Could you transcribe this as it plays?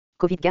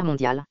Covid guerre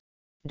mondiale.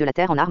 De la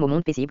terre en armes au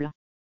monde paisible.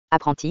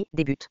 Apprenti,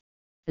 débute.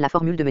 La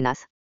formule de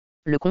Menace.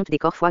 Le compte des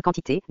corps fois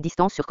quantité,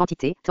 distance sur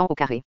quantité, temps au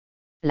carré.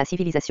 La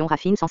civilisation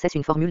raffine sans cesse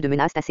une formule de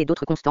Menace tassée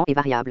d'autres constants et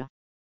variables.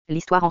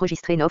 L'histoire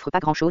enregistrée n'offre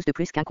pas grand-chose de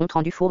plus qu'un compte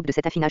rendu fourbe de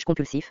cet affinage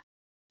compulsif.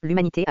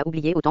 L'humanité a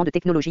oublié autant de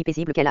technologies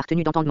paisibles qu'elle a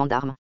retenu d'entendement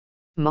d'armes.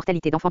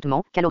 Mortalité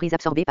d'enfantement, calories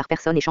absorbées par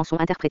personnes et chansons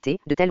interprétées,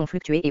 de telles ont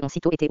fluctué et ont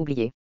sitôt été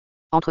oubliées.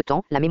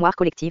 Entre-temps, la mémoire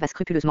collective a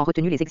scrupuleusement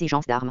retenu les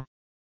exigences d'armes.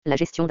 La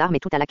gestion d'armes est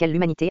tout à laquelle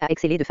l'humanité a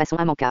excellé de façon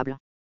immanquable.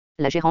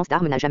 La gérance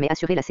d'armes n'a jamais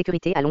assuré la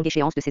sécurité à longue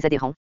échéance de ses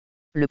adhérents.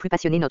 Le plus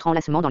passionné notre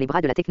enlacement dans les bras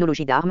de la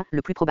technologie d'armes,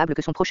 le plus probable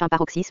que son prochain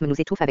paroxysme nous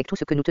étouffe avec tout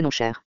ce que nous tenons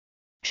cher.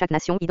 Chaque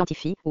nation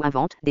identifie, ou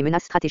invente, des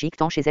menaces stratégiques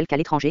tant chez elle qu'à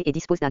l'étranger et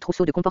dispose d'un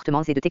trousseau de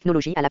comportements et de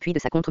technologies à l'appui de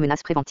sa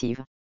contre-menace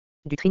préventive.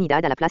 Du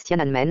Trinidad à la place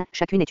Tiananmen,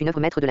 chacune est une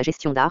œuvre maître de la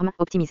gestion d'armes,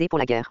 optimisée pour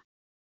la guerre.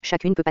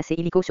 Chacune peut passer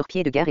illico sur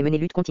pied de guerre et mener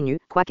lutte continue,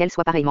 quoiqu'elle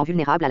soit pareillement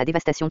vulnérable à la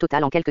dévastation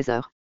totale en quelques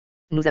heures.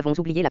 Nous avons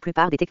oublié la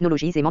plupart des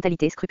technologies et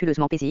mentalités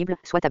scrupuleusement paisibles,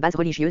 soit à base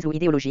religieuse ou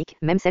idéologique,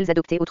 même celles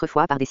adoptées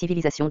autrefois par des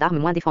civilisations d'armes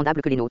moins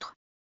défendables que les nôtres.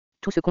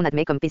 Tout ce qu'on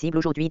admet comme paisible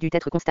aujourd'hui dut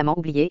être constamment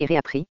oublié et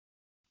réappris.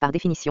 Par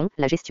définition,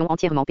 la gestion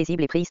entièrement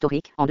paisible est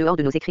préhistorique, en dehors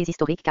de nos écrits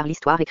historiques car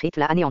l'histoire écrite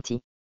l'a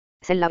anéantie.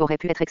 Celle-là aurait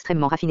pu être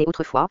extrêmement raffinée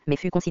autrefois, mais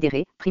fut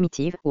considérée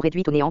primitive ou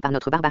réduite au néant par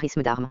notre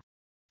barbarisme d'armes.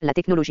 La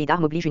technologie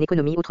d'armes oblige une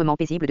économie autrement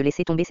paisible de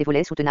laisser tomber ses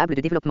volets soutenables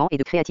de développement et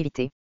de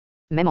créativité.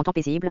 Même en temps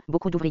paisible,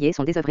 beaucoup d'ouvriers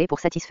sont désœuvrés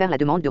pour satisfaire la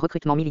demande de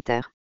recrutement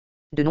militaire.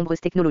 De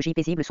nombreuses technologies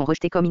paisibles sont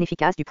rejetées comme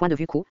inefficaces du point de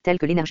vue coût, telles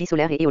que l'énergie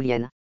solaire et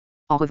éolienne.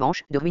 En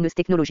revanche, de ruineuses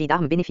technologies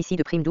d'armes bénéficient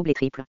de primes doubles et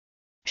triples.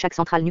 Chaque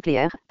centrale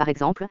nucléaire, par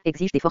exemple,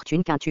 exige des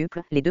fortunes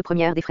quintuples, les deux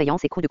premières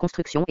d'effrayance et coûts de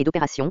construction et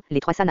d'opération, les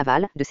trois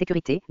navales, de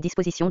sécurité,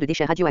 disposition de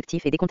déchets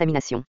radioactifs et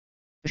décontamination.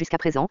 Jusqu'à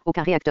présent,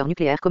 aucun réacteur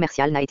nucléaire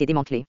commercial n'a été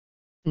démantelé.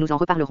 Nous en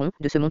reparlerons,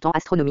 de ce montant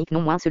astronomique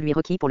non moins celui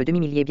requis pour le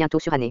demi-millier bientôt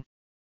sur année.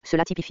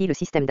 Cela typifie le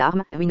système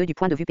d'armes, ruineux du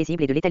point de vue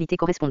paisible et de létalité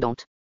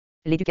correspondante.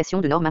 L'éducation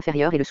de normes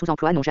inférieures et le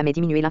sous-emploi n'ont jamais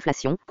diminué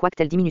l'inflation, quoique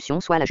telle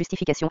diminution soit la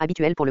justification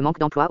habituelle pour le manque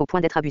d'emploi au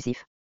point d'être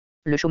abusif.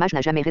 Le chômage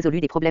n'a jamais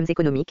résolu des problèmes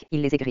économiques,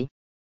 il les aigrit.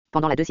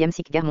 Pendant la deuxième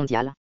guerre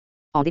mondiale.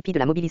 En dépit de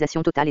la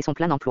mobilisation totale et son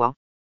plein emploi,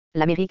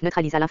 l'Amérique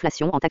neutralisa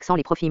l'inflation en taxant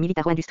les profits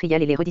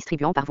militaro-industriels et les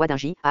redistribuant par voie d'un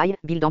J.I.,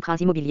 bill d'emprunts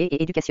immobiliers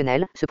et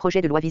éducationnels, ce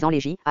projet de loi visant les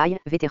J.I.,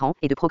 vétérans,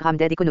 et de programme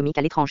d'aide économique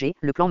à l'étranger,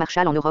 le plan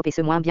Marshall en Europe et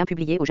ce moins bien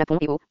publié au Japon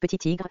et au Petit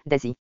Tigre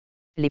d'Asie.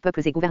 Les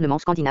peuples et gouvernements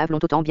scandinaves l'ont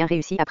autant bien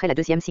réussi après la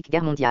deuxième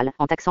guerre mondiale,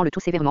 en taxant le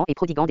tout sévèrement et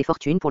prodiguant des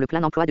fortunes pour le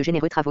plein emploi de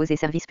généreux travaux et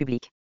services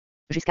publics.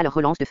 Jusqu'à leur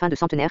relance de fin de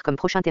centenaire comme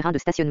prochain terrain de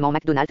stationnement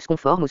McDonald's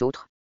conforme aux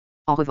autres.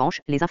 En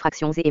revanche, les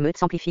infractions et émeutes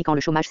s'amplifient quand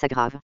le chômage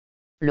s'aggrave.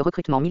 Le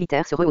recrutement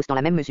militaire se rehausse dans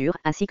la même mesure,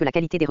 ainsi que la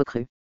qualité des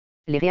recrues.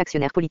 Les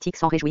réactionnaires politiques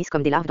s'en réjouissent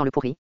comme des larves dans le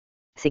pourri.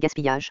 Ces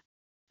gaspillages,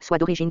 soit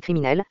d'origine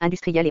criminelle,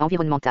 industrielle et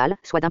environnementale,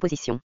 soit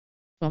d'imposition,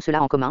 ont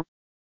cela en commun.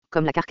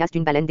 Comme la carcasse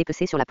d'une baleine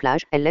dépecée sur la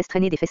plage, elle laisse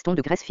traîner des festons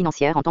de graisse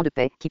financière en temps de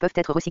paix, qui peuvent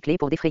être recyclés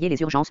pour défrayer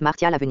les urgences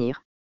martiales à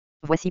venir.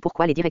 Voici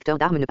pourquoi les directeurs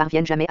d'armes ne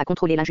parviennent jamais à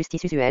contrôler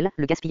l'injustice usuelle,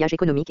 le gaspillage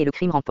économique et le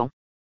crime rampant.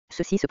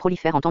 Ceux-ci se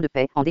prolifèrent en temps de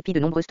paix, en dépit de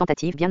nombreuses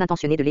tentatives bien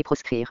intentionnées de les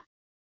proscrire.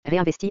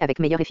 Réinvestis avec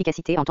meilleure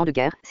efficacité en temps de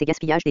guerre, ces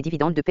gaspillages des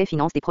dividendes de paix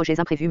financent des projets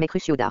imprévus mais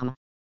cruciaux d'armes.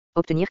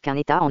 Obtenir qu'un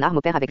État en armes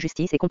opère avec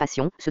justice et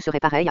compassion, ce serait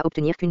pareil à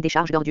obtenir qu'une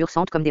décharge d'ordures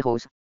sente comme des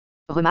roses.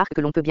 Remarque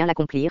que l'on peut bien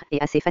l'accomplir, et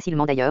assez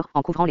facilement d'ailleurs,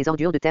 en couvrant les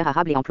ordures de terre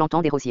arable et en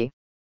plantant des rosiers.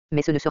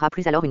 Mais ce ne sera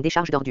plus alors une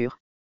décharge d'ordures.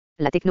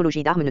 La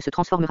technologie d'armes ne se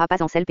transformera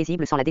pas en celle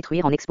paisible sans la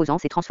détruire en exposant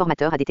ses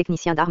transformateurs à des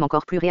techniciens d'armes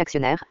encore plus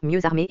réactionnaires,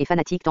 mieux armés et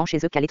fanatiques tant chez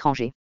eux qu'à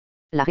l'étranger.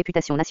 La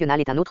réputation nationale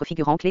est un autre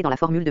figurant clé dans la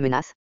formule de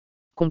Menace.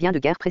 Combien de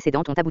guerres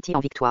précédentes ont abouti en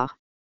victoire?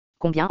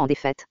 Combien en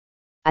défaite?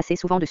 Assez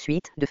souvent de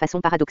suite, de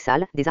façon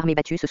paradoxale, des armées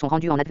battues se sont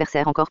rendues en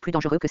adversaires encore plus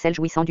dangereux que celles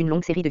jouissant d'une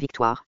longue série de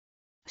victoires.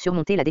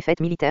 Surmonter la défaite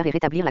militaire et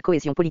rétablir la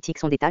cohésion politique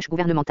sont des tâches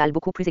gouvernementales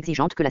beaucoup plus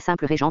exigeantes que la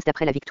simple régence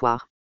d'après la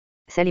victoire.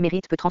 Celle et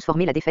mérite peut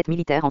transformer la défaite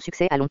militaire en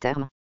succès à long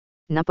terme.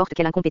 N'importe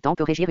quel incompétent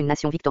peut régir une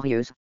nation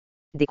victorieuse.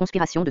 Des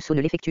conspirations de sceaux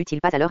ne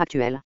l'effectuent-ils pas à l'heure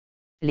actuelle?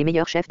 Les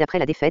meilleurs chefs d'après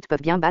la défaite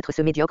peuvent bien battre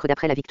ceux médiocres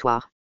d'après la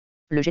victoire.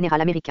 Le général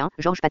américain,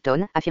 George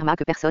Patton, affirma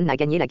que personne n'a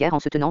gagné la guerre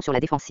en se tenant sur la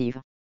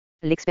défensive.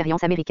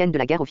 L'expérience américaine de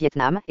la guerre au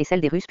Vietnam, et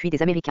celle des Russes puis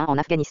des Américains en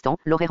Afghanistan,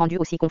 l'auraient rendu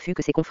aussi confus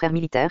que ses confrères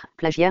militaires,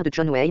 plagiaires de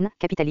John Wayne,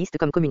 capitalistes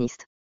comme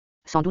communistes.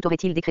 Sans doute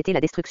aurait-il décrété la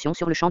destruction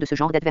sur le champ de ce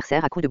genre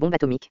d'adversaire à coups de bombes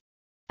atomiques.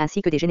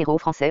 Ainsi que des généraux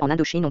français en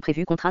Indochine ont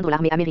prévu contraindre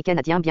l'armée américaine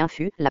à bien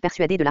fut, la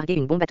persuader de larguer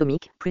une bombe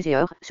atomique,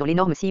 plusieurs, sur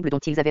l'énorme cible dont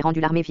ils avaient rendu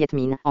l'armée Viet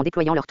Minh, en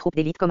déployant leurs troupes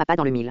d'élite comme à pas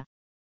dans le mille.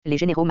 Les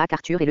généraux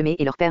MacArthur et Lemay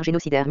et leurs pères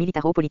génocidaires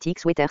militaro-politiques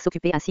souhaitèrent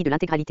s'occuper ainsi de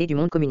l'intégralité du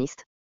monde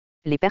communiste.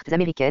 Les pertes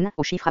américaines,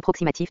 au chiffre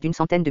approximatif d'une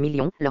centaine de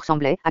millions, leur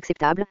semblaient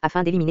acceptables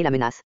afin d'éliminer la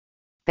menace.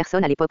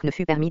 Personne à l'époque ne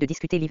fut permis de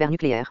discuter l'hiver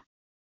nucléaire.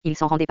 Ils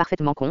s'en rendaient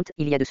parfaitement compte,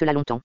 il y a de cela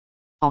longtemps.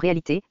 En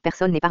réalité,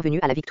 personne n'est parvenu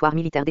à la victoire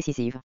militaire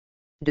décisive.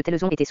 De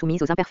telles ont été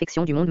soumises aux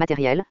imperfections du monde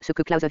matériel, ce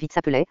que Clausewitz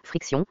appelait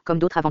friction, comme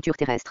d'autres aventures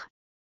terrestres.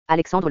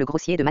 Alexandre le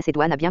Grossier de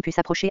Macédoine a bien pu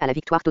s'approcher à la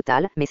victoire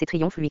totale, mais ses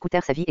triomphes lui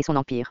coûtèrent sa vie et son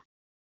empire.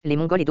 Les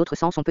Mongols et d'autres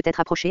sens sont peut-être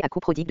approchés à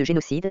coups prodigues de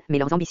génocide, mais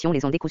leurs ambitions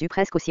les ont décousus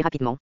presque aussi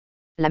rapidement.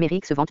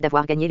 L'Amérique se vante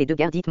d'avoir gagné les deux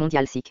guerres dites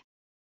mondiales sikh.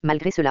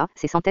 Malgré cela,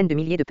 ces centaines de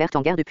milliers de pertes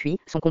en guerre depuis,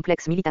 son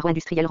complexe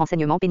militaro-industriel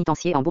renseignement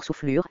pénitencier en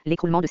boursouflure,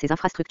 l'écroulement de ses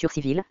infrastructures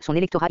civiles, son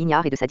électorat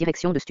ignare et de sa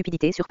direction de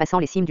stupidité surpassant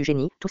les cimes du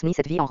génie, tous nient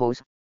cette vie en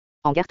rose.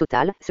 En guerre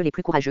totale, ceux les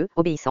plus courageux,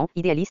 obéissants,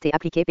 idéalistes et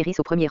appliqués périssent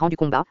au premier rang du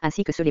combat,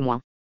 ainsi que ceux les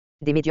moins.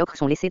 Des médiocres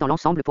sont laissés dans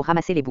l'ensemble pour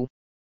ramasser les bouts.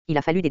 Il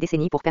a fallu des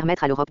décennies pour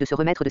permettre à l'Europe de se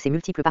remettre de ses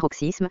multiples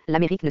paroxysmes,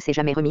 l'Amérique ne s'est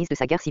jamais remise de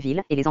sa guerre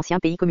civile, et les anciens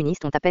pays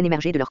communistes ont à peine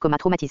émergé de leur coma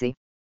traumatisé.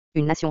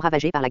 Une nation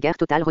ravagée par la guerre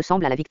totale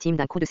ressemble à la victime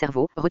d'un coup de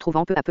cerveau,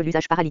 retrouvant peu à peu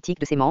l'usage paralytique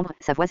de ses membres,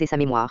 sa voix et sa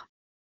mémoire.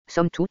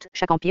 Somme toute,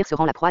 chaque empire se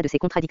rend la proie de ses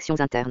contradictions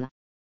internes.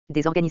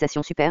 Des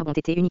organisations superbes ont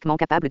été uniquement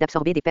capables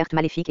d'absorber des pertes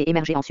maléfiques et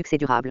émerger en succès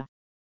durable.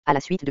 À la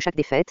suite de chaque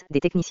défaite, des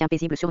techniciens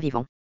paisibles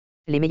survivants.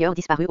 Les meilleurs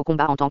disparus au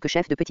combat en tant que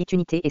chefs de petite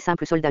unité et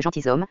simples soldats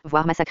gentilshommes,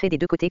 voire massacrés des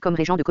deux côtés comme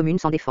régents de communes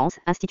sans défense,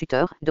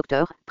 instituteurs,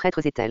 docteurs,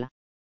 prêtres et tels.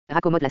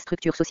 Raccommode la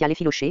structure sociale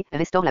effilochée,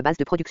 restaure la base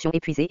de production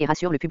épuisée et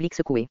rassure le public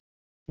secoué.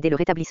 Dès le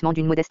rétablissement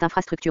d'une modeste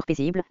infrastructure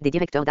paisible, des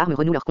directeurs d'armes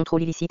renouent leur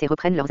contrôle illicite et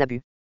reprennent leurs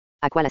abus.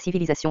 À quoi la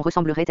civilisation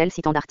ressemblerait-elle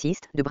si tant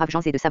d'artistes, de braves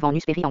gens et de savants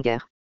n'eussent péri en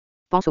guerre?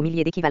 Pense aux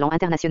milliers d'équivalents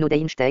internationaux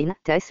d'Einstein,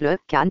 Tesla,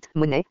 Kant,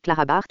 Monet,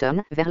 Clara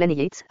Barton, Verlaine et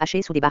Yeats,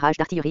 hachés sous des barrages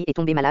d'artillerie et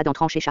tombés malades en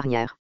tranchées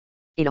charnières.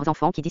 Et leurs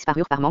enfants qui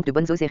disparurent par manque de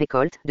bonnes eaux et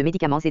récoltes, de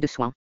médicaments et de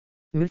soins.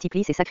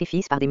 Multiplient ces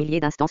sacrifices par des milliers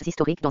d'instances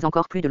historiques dans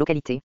encore plus de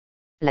localités.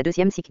 La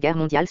deuxième guerre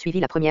mondiale suivit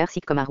la première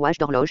comme un rouage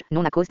d'horloge,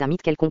 non à cause d'un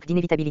mythe quelconque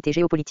d'inévitabilité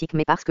géopolitique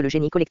mais parce que le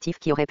génie collectif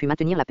qui aurait pu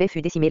maintenir la paix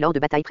fut décimé lors de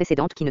batailles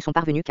précédentes qui ne sont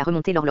parvenues qu'à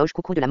remonter l'horloge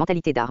coucou de la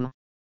mentalité d'armes.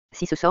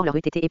 Si ce sort leur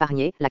eût été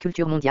épargné, la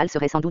culture mondiale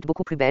serait sans doute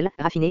beaucoup plus belle,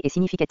 raffinée et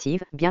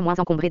significative, bien moins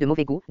encombrée de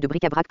mauvais goût, de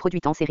bric-à-brac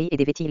produit en série et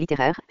des vétilles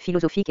littéraires,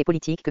 philosophiques et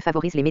politiques que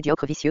favorisent les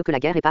médiocres vicieux que la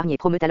guerre épargne et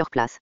promeut à leur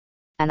place.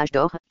 Un âge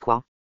d'or,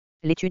 quoi.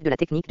 L'étude de la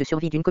technique de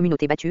survie d'une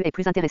communauté battue est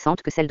plus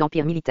intéressante que celle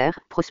d'empires militaires,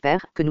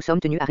 prospères, que nous sommes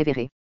tenus à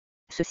révérer.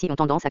 Ceux-ci ont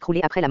tendance à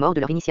crouler après la mort de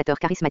leur initiateur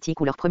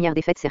charismatique ou leur première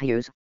défaite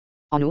sérieuse.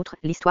 En outre,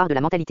 l'histoire de la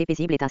mentalité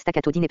paisible est un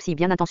staccato d'ineptie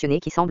bien intentionné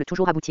qui semble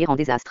toujours aboutir en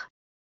désastre.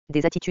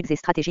 Des attitudes et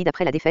stratégies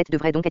d'après la défaite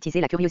devraient donc attiser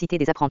la curiosité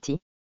des apprentis.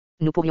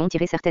 Nous pourrions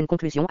tirer certaines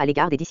conclusions à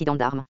l'égard des dissidents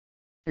d'armes.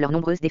 Leurs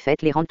nombreuses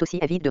défaites les rendent aussi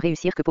avides de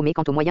réussir que paumés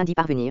quant aux moyens d'y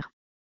parvenir.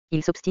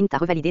 Ils s'obstinent à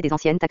revalider des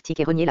anciennes tactiques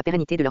et renier la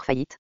pérennité de leur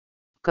faillite.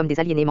 Comme des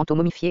aliénés mentaux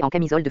momifiés en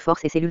camisole de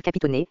force et cellules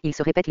capitonnées, ils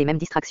se répètent les mêmes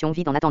distractions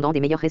vides en attendant des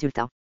meilleurs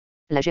résultats.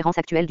 La gérance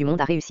actuelle du monde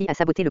a réussi à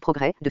saboter le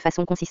progrès, de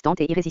façon consistante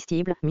et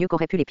irrésistible, mieux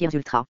qu'auraient pu les pires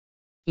ultras.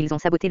 Ils ont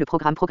saboté le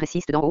programme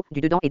progressiste d'en haut, du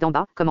dedans et d'en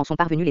bas, comme en sont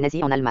parvenus les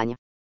nazis en Allemagne.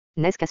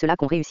 N'est-ce qu'à cela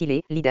qu'ont réussi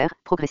les leaders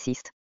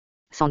progressistes?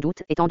 Sans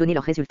doute, étant donné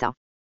leurs résultats.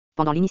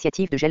 Pendant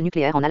l'initiative de gel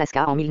nucléaire en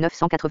Alaska en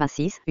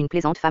 1986, une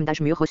plaisante femme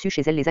d'âge mûr reçut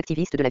chez elle les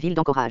activistes de la ville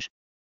d'Anchorage.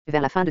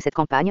 Vers la fin de cette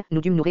campagne,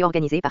 nous dûmes nous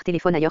réorganiser par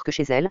téléphone ailleurs que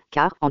chez elle,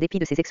 car, en dépit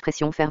de ses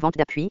expressions ferventes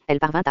d'appui, elle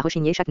parvint à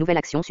rechigner chaque nouvelle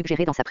action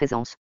suggérée dans sa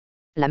présence.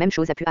 La même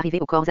chose a pu arriver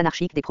aux corps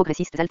anarchiques des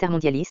progressistes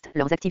altermondialistes,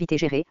 leurs activités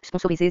gérées,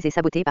 sponsorisées et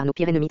sabotées par nos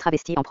pires ennemis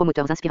travestis en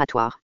promoteurs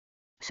inspiratoires.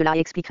 Cela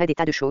expliquerait des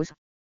tas de choses.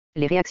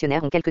 Les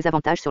réactionnaires ont quelques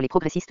avantages sur les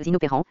progressistes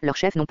inopérants, leurs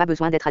chefs n'ont pas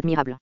besoin d'être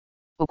admirables.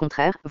 Au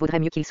contraire, vaudrait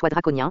mieux qu'ils soient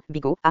draconiens,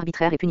 bigots,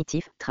 arbitraires et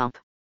punitifs, Trump.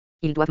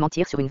 Ils doivent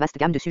mentir sur une vaste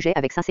gamme de sujets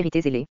avec sincérité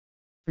zélée.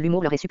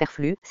 L'humour leur est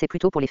superflu, c'est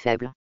plutôt pour les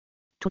faibles.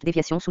 Toute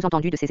déviation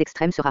sous-entendue de ces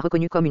extrêmes sera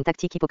reconnue comme une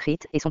tactique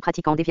hypocrite et son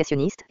pratiquant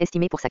déviationniste,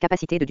 estimé pour sa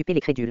capacité de duper les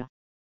crédules.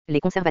 Les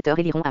conservateurs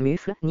éliront un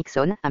mufle,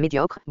 Nixon, un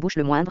médiocre, Bush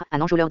le moindre,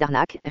 un enjôleur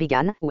d'arnaque,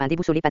 Reagan, ou un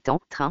déboussolé patent,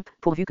 Trump,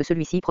 pourvu que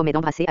celui-ci promet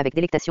d'embrasser avec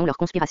délectation leur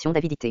conspiration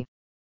d'avidité.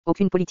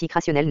 Aucune politique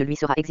rationnelle ne lui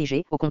sera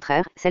exigée, au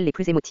contraire, celles les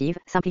plus émotives,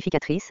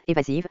 simplificatrices,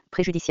 évasives,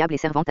 préjudiciables et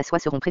servantes à soi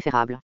seront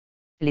préférables.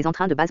 Les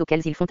entrains de base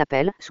auxquels ils font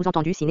appel,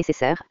 sous-entendus si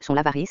nécessaire, sont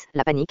l'avarice,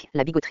 la panique,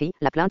 la bigoterie,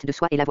 la plainte de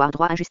soi et l'avoir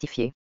droit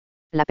injustifié.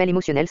 L'appel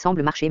émotionnel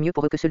semble marcher mieux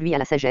pour eux que celui à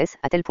la sagesse,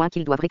 à tel point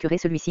qu'ils doivent récurer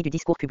celui-ci du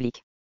discours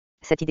public.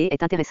 Cette idée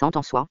est intéressante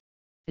en soi.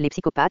 Les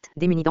psychopathes,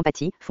 démunis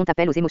d'empathie, font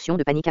appel aux émotions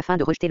de panique afin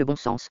de rejeter le bon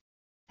sens.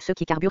 Ceux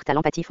qui carburent à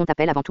l'empathie font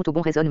appel avant tout au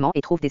bon raisonnement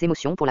et trouvent des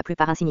émotions pour la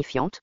plupart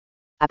insignifiantes.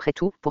 Après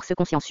tout, pour ceux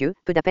consciencieux,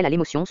 peu d'appels à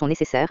l'émotion sont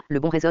nécessaires, le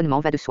bon raisonnement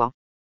va de soi.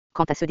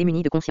 Quant à ceux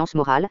démunis de conscience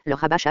morale, leur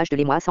rabâchage de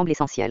l'émoi semble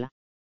essentiel.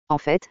 En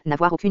fait,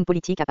 n'avoir aucune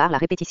politique à part la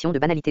répétition de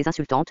banalités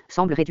insultantes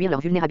semble réduire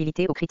leur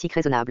vulnérabilité aux critiques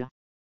raisonnables.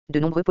 De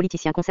nombreux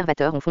politiciens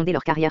conservateurs ont fondé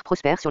leur carrière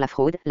prospère sur la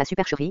fraude, la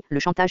supercherie, le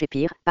chantage et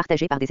pire,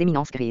 partagés par des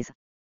éminences grises.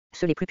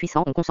 Ceux les plus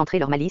puissants ont concentré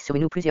leur malice sur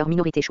une ou plusieurs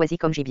minorités choisies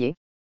comme gibier.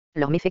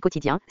 Leurs méfaits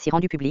quotidiens, si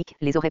rendus publics,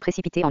 les auraient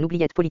précipités en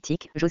oubliettes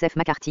politiques, Joseph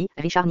McCarthy,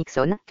 Richard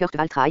Nixon, Kurt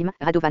Waldheim,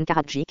 Radovan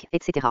Karadzic,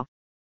 etc.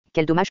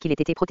 Quel dommage qu'il ait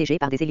été protégé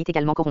par des élites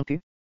également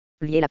corrompues.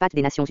 Lier la patte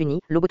des Nations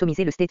Unies,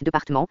 lobotomiser le State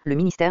Department, le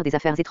ministère des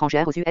Affaires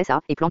étrangères aux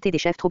USA, et planter des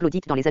chefs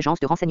troglodytes dans les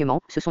agences de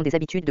renseignement, ce sont des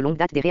habitudes de longue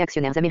date des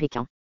réactionnaires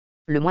américains.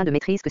 Le moins de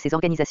maîtrise que ces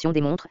organisations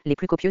démontrent, les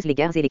plus copieuses les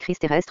guerres et les crises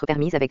terrestres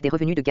permises avec des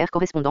revenus de guerre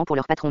correspondant pour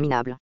leurs patrons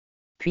minables.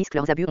 Puisque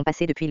leurs abus ont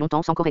passé depuis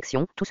longtemps sans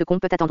correction, tout ce qu'on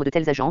peut attendre de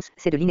telles agences,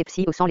 c'est de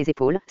l'ineptie haussant les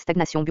épaules,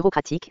 stagnation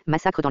bureaucratique,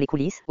 massacre dans les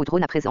coulisses, au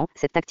drone à présent,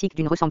 cette tactique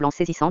d'une ressemblance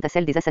saisissante à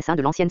celle des assassins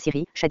de l'ancienne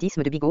Syrie,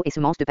 chadisme de bigots et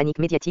semences de panique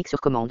médiatique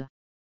sur commande.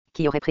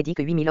 Qui aurait prédit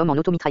que 8000 hommes en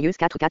automitrailleuse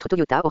 4x4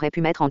 Toyota auraient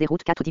pu mettre en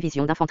déroute 4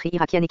 divisions d'infanterie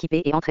irakienne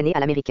équipées et entraînées à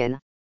l'américaine?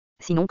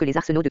 Sinon que les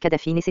arsenaux de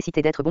Kadhafi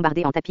nécessitaient d'être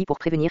bombardés en tapis pour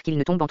prévenir qu'ils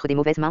ne tombent entre des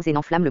mauvaises mains et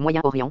n'enflamment le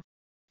Moyen-Orient.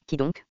 Qui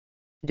donc?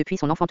 Depuis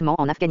son enfantement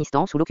en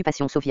Afghanistan sous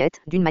l'occupation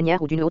soviétique, d'une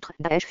manière ou d'une autre,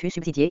 Daesh fut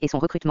subsidié et son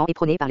recrutement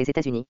éperonné par les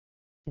États-Unis.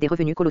 Des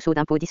revenus colossaux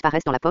d'impôts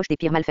disparaissent dans la poche des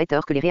pires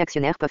malfaiteurs que les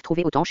réactionnaires peuvent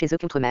trouver autant chez eux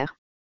qu'outre-mer.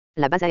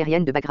 La base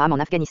aérienne de Bagram en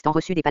Afghanistan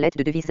reçut des palettes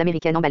de devises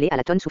américaines emballées à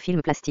la tonne sous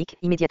film plastique,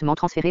 immédiatement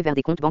transférées vers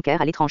des comptes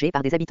bancaires à l'étranger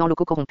par des habitants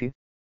locaux corrompus.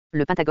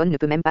 Le Pentagone ne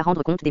peut même pas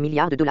rendre compte des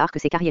milliards de dollars que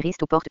ses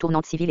carriéristes aux portes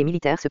tournantes civiles et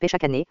militaires se paient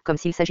chaque année, comme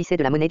s'il s'agissait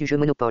de la monnaie du jeu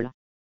Monopole.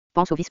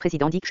 Pense au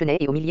vice-président Dick Cheney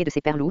et aux milliers de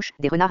ses perlouches,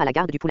 des renards à la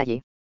garde du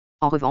poulailler.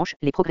 En revanche,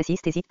 les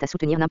progressistes hésitent à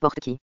soutenir n'importe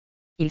qui.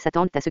 Ils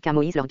s'attendent à ce qu'un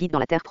Moïse leur guide dans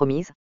la terre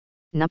promise.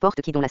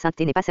 N'importe qui dont la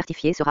sainteté n'est pas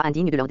certifiée sera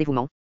indigne de leur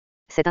dévouement.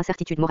 Cette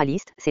incertitude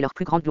moraliste, c'est leur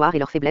plus grande gloire et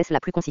leur faiblesse la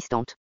plus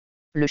consistante.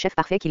 Le chef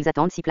parfait qu'ils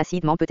attendent si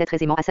placidement peut être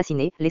aisément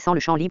assassiné, laissant le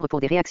champ libre pour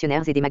des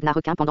réactionnaires et des magnats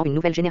requins pendant une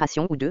nouvelle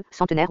génération ou deux,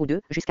 centenaire ou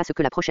deux, jusqu'à ce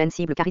que la prochaine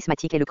cible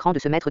charismatique ait le cran de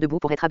se mettre debout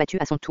pour être abattu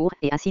à son tour,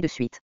 et ainsi de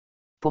suite.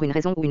 Pour une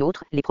raison ou une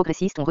autre, les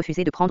progressistes ont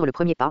refusé de prendre le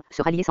premier pas,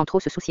 se rallier sans trop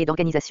se soucier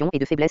d'organisation et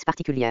de faiblesses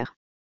particulières.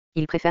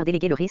 Ils préfèrent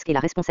déléguer le risque et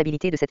la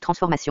responsabilité de cette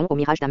transformation au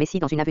mirage d'un messie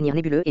dans un avenir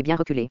nébuleux et bien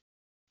reculé.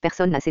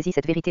 Personne n'a saisi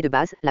cette vérité de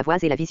base, la voie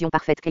et la vision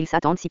parfaite qu'ils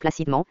s'attendent si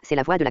placidement, c'est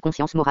la voie de la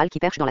conscience morale qui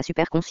perche dans la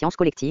super-conscience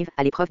collective,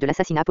 à l'épreuve de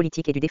l'assassinat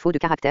politique et du défaut de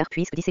caractère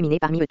puisque disséminé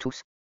parmi eux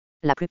tous.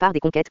 La plupart des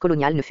conquêtes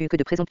coloniales ne fut que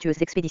de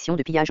présomptueuses expéditions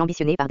de pillage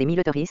ambitionnées par des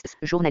militaristes,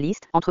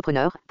 journalistes,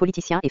 entrepreneurs,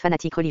 politiciens et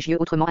fanatiques religieux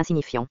autrement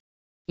insignifiants.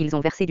 Ils ont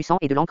versé du sang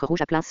et de l'encre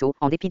rouge à plein seau,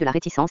 en dépit de la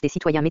réticence des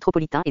citoyens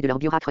métropolitains et de leur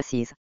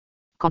bureaucraties.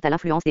 Quant à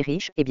l'influence des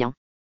riches, eh bien,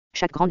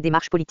 chaque grande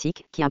démarche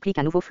politique, qui implique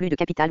un nouveau flux de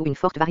capital ou une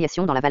forte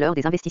variation dans la valeur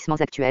des investissements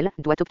actuels,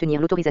 doit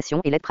obtenir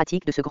l'autorisation et l'aide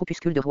pratique de ce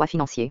groupuscule de rois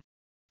financiers.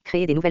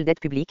 Créer des nouvelles dettes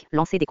publiques,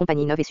 lancer des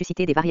compagnies neuves et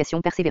susciter des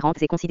variations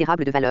persévérantes et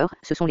considérables de valeur,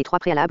 ce sont les trois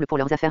préalables pour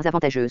leurs affaires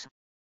avantageuses.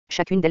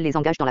 Chacune d'elles les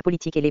engage dans la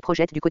politique et les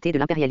projette du côté de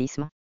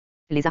l'impérialisme.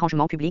 Les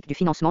arrangements publics du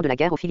financement de la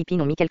guerre aux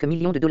Philippines ont mis quelques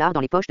millions de dollars dans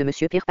les poches de M.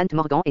 Pierpont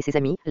Morgan et ses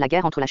amis, la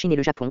guerre entre la Chine et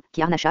le Japon,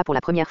 qui harnacha pour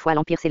la première fois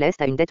l'Empire céleste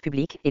à une dette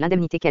publique, et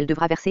l'indemnité qu'elle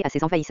devra verser à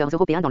ses envahisseurs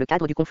européens dans le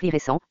cadre du conflit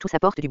récent, tout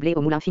apporte du blé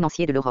au moulin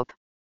financier de l'Europe.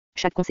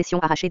 Chaque concession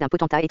arrachée d'un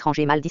potentat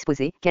étranger mal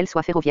disposé, qu'elle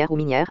soit ferroviaire ou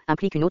minière,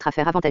 implique une autre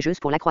affaire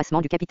avantageuse pour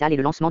l'accroissement du capital et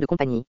le lancement de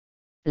compagnies.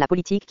 La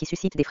politique qui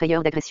suscite des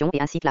frayeurs d'agression et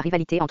incite la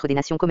rivalité entre des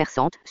nations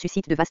commerçantes,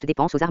 suscite de vastes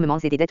dépenses aux armements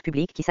et des dettes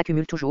publiques qui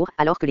s'accumulent toujours,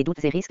 alors que les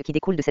doutes et risques qui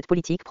découlent de cette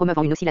politique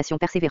promeuvent une oscillation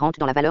persévérante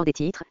dans la valeur des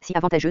titres, si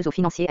avantageuse aux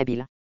financiers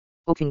habiles.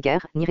 Aucune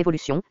guerre, ni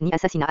révolution, ni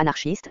assassinat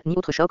anarchiste, ni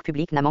autre choc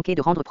public n'a manqué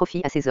de rendre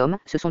profit à ces hommes,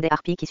 ce sont des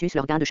harpies qui sucent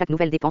leur gain de chaque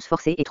nouvelle dépense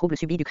forcée et trouble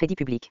subi du crédit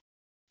public.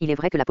 Il est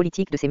vrai que la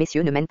politique de ces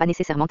messieurs ne mène pas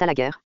nécessairement à la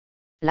guerre.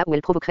 Là où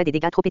elle provoquerait des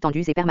dégâts trop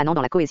étendus et permanents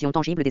dans la cohésion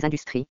tangible des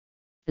industries.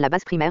 La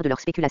base primaire de leur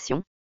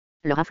spéculation.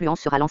 Leur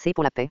influence sera lancée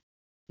pour la paix.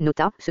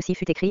 Nota, ceci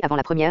fut écrit avant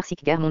la première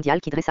guerre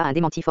mondiale qui dressa un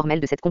démenti formel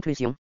de cette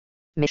conclusion.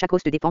 Mais chaque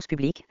hausse de dépenses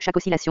publiques, chaque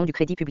oscillation du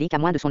crédit public à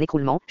moins de son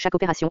écroulement, chaque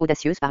opération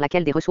audacieuse par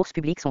laquelle des ressources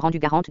publiques sont rendues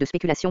garantes de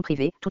spéculations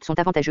privées, toutes sont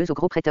avantageuses aux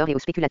gros prêteurs et aux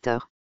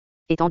spéculateurs.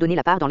 Étant donné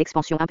la part dans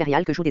l'expansion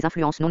impériale que jouent des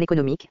influences non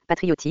économiques,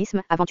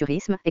 patriotisme,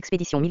 aventurisme,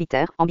 expédition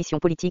militaire, ambition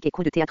politique et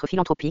coups de théâtre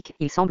philanthropique,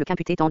 il semble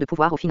qu'imputer tant de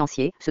pouvoir aux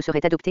financiers, ce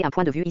serait adopter un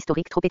point de vue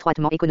historique trop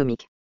étroitement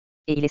économique.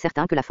 Et il est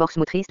certain que la force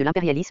motrice de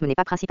l'impérialisme n'est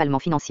pas principalement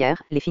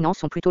financière, les finances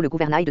sont plutôt le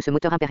gouvernail de ce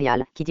moteur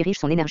impérial, qui dirige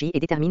son énergie et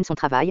détermine son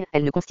travail,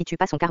 elles ne constituent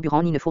pas son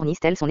carburant ni ne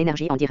fournissent-elles son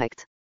énergie en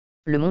direct.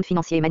 Le monde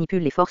financier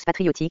manipule les forces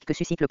patriotiques que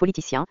suscite le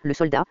politicien, le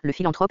soldat, le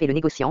philanthrope et le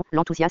négociant,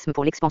 l'enthousiasme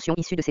pour l'expansion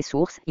issue de ses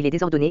sources, il est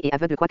désordonné et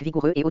aveugle quoique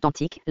vigoureux et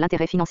authentique,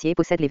 l'intérêt financier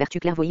possède les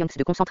vertus clairvoyantes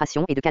de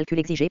concentration et de calcul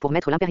exigées pour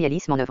mettre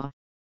l'impérialisme en œuvre.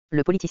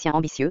 Le politicien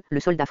ambitieux,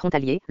 le soldat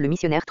frontalier, le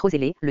missionnaire trop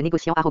zélé, le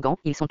négociant arrogant,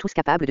 ils sont tous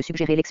capables de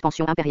suggérer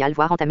l'expansion impériale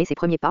voire entamer ses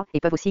premiers pas, et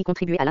peuvent aussi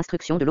contribuer à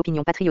l'instruction de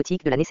l'opinion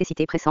patriotique de la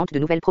nécessité pressante de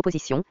nouvelles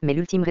propositions, mais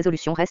l'ultime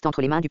résolution reste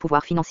entre les mains du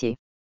pouvoir financier.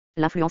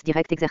 L'influence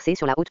directe exercée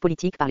sur la haute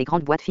politique par les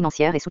grandes boîtes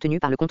financières est soutenue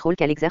par le contrôle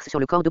qu'elle exerce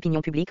sur le corps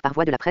d'opinion publique par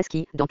voie de la presse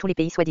qui, dans tous les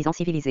pays soi-disant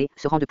civilisés,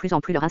 se rend de plus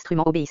en plus leur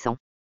instrument obéissant.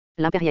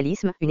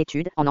 L'impérialisme, une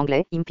étude, en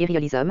anglais,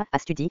 Imperialism, à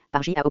Study,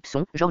 par J. A.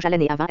 Hobson, Georges Alain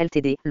et 20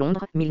 Ltd,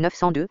 Londres,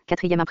 1902,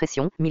 4e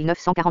impression,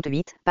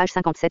 1948, page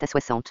 57 à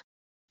 60.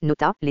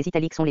 Nota, les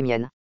italiques sont les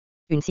miennes.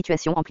 Une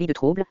situation emplie de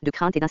troubles, de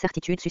craintes et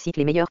d'incertitudes suscite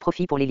les meilleurs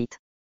profits pour l'élite.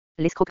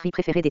 L'escroquerie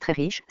préférée des très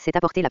riches, c'est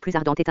apporter la plus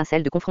ardente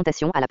étincelle de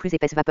confrontation à la plus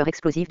épaisse vapeur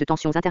explosive de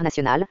tensions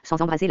internationales,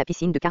 sans embraser la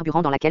piscine de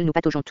carburant dans laquelle nous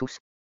pataugeons tous.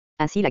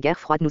 Ainsi la guerre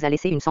froide nous a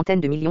laissé une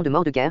centaine de millions de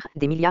morts de guerre,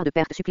 des milliards de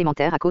pertes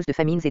supplémentaires à cause de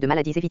famines et de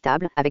maladies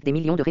évitables, avec des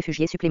millions de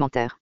réfugiés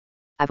supplémentaires.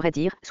 À vrai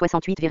dire,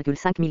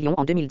 68,5 millions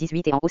en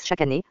 2018 et en hausse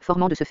chaque année,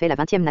 formant de ce fait la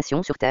 20e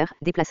nation sur Terre,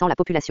 déplaçant la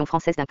population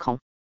française d'un cran.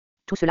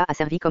 Tout cela a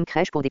servi comme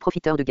crèche pour des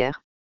profiteurs de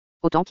guerre.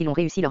 Autant qu'ils ont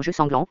réussi leur jeu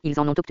sanglant, ils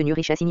en ont obtenu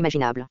richesse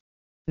inimaginable.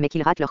 Mais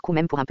qu'ils ratent leur coup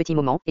même pour un petit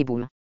moment, et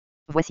boum.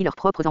 Voici leurs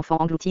propres enfants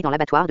engloutis dans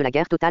l'abattoir de la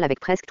guerre totale avec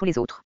presque tous les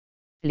autres.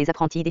 Les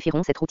apprentis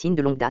défieront cette routine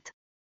de longue date.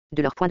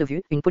 De leur point de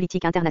vue, une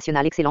politique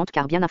internationale excellente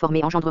car bien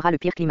informée engendrera le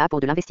pire climat pour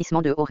de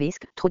l'investissement de haut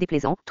risque, trop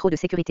déplaisant, trop de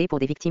sécurité pour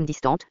des victimes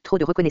distantes, trop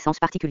de reconnaissance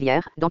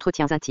particulière,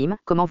 d'entretiens intimes,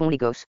 comment vont les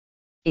gosses.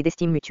 Et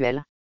d'estime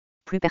mutuelle.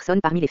 Plus personne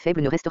parmi les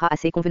faibles ne restera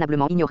assez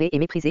convenablement ignoré et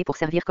méprisé pour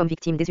servir comme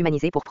victime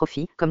déshumanisée pour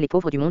profit, comme les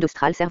pauvres du monde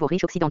austral servent aux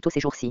riches occidentaux ces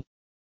jours-ci.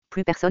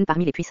 Plus personne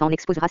parmi les puissants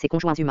n'exposera ses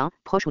conjoints humains,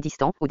 proches ou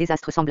distants, aux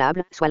désastres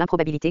semblables, soit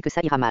l'improbabilité que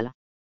ça ira mal.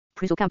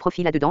 Plus aucun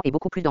profit là-dedans et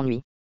beaucoup plus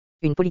d'ennuis.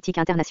 Une politique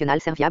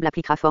internationale serviable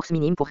appliquera force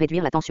minime pour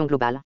réduire la tension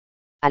globale.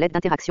 À l'aide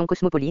d'interactions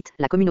cosmopolites,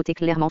 la communauté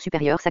clairement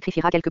supérieure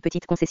sacrifiera quelques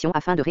petites concessions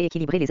afin de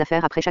rééquilibrer les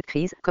affaires après chaque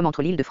crise, comme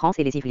entre l'île de France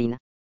et les Yvelines.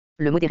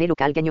 Le modéré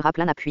local gagnera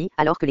plein appui,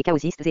 alors que les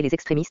chaosistes et les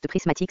extrémistes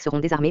prismatiques seront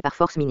désarmés par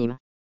force minime.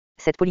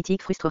 Cette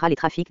politique frustrera les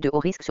trafics de haut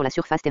risque sur la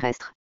surface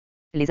terrestre.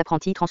 Les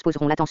apprentis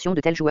transposeront l'attention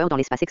de tels joueurs dans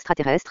l'espace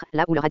extraterrestre,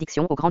 là où leur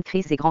addiction aux grandes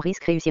crises et grands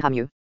risques réussira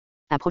mieux.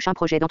 Un prochain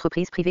projet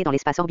d'entreprise privée dans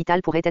l'espace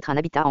orbital pourrait être un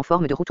habitat en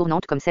forme de roue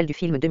tournante comme celle du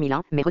film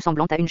 2001, mais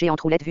ressemblant à une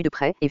géante roulette vue de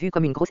près et vue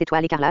comme une grosse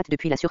étoile écarlate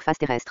depuis la surface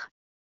terrestre.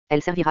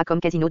 Elle servira comme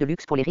casino de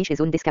luxe pour les riches et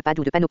zones d'escapade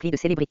ou de panoplie de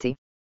célébrités.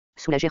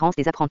 Sous la gérance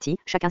des apprentis,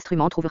 chaque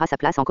instrument trouvera sa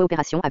place en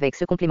coopération avec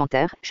ceux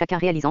complémentaires, chacun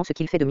réalisant ce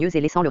qu'il fait de mieux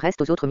et laissant le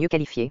reste aux autres mieux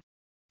qualifiés.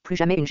 Plus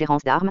jamais une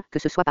gérance d'armes, que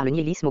ce soit par le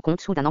nihilisme au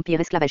compte-sous d'un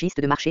empire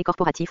esclavagiste de marché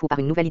corporatif ou par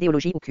une nouvelle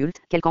idéologie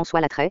occulte, quel qu'en soit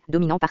l'attrait,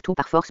 dominant partout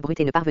par force brute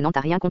et ne parvenant à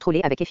rien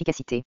contrôler avec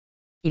efficacité.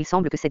 Il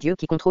semble que c'est Dieu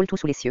qui contrôle tout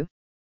sous les cieux.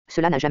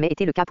 Cela n'a jamais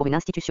été le cas pour une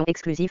institution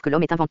exclusive que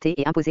l'homme ait inventée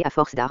et imposée à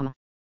force d'armes.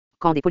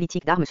 Quand des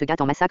politiques d'armes se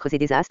gâtent en massacres et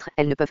désastres,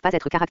 elles ne peuvent pas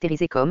être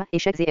caractérisées comme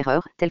échecs et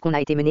erreurs, tels qu'on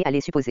a été mené à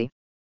les supposer.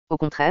 Au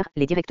contraire,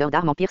 les directeurs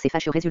d'armes empirent ces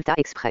fâcheux résultats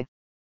exprès.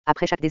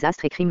 Après chaque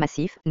désastre et crime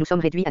massif, nous sommes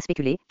réduits à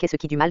spéculer, qu'est-ce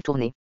qui du mal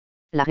tourné?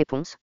 La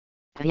réponse?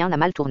 Rien n'a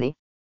mal tourné.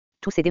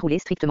 Tout s'est déroulé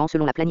strictement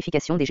selon la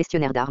planification des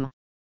gestionnaires d'armes.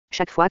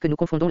 Chaque fois que nous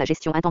confondons la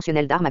gestion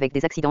intentionnelle d'armes avec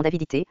des accidents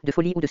d'avidité, de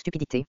folie ou de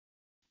stupidité,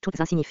 toutes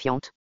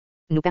insignifiantes,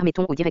 nous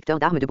permettons aux directeurs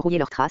d'armes de brouiller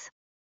leurs traces.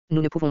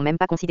 Nous ne pouvons même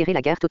pas considérer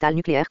la guerre totale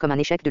nucléaire comme un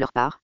échec de leur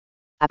part.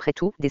 Après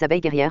tout, des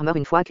abeilles guerrières meurent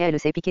une fois qu'elles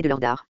s'est piquées de leur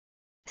dard.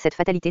 Cette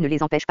fatalité ne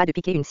les empêche pas de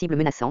piquer une cible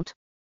menaçante.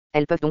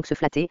 Elles peuvent donc se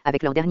flatter,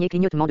 avec leur dernier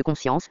clignotement de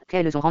conscience,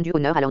 qu'elles ont rendu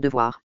honneur à leur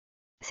devoir.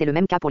 C'est le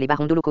même cas pour les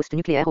barons d'holocauste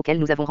nucléaire auxquels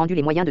nous avons rendu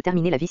les moyens de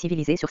terminer la vie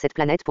civilisée sur cette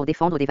planète pour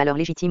défendre des valeurs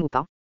légitimes ou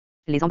pas.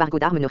 Les embargos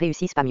d'armes ne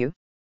réussissent pas mieux.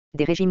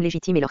 Des régimes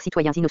légitimes et leurs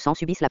citoyens innocents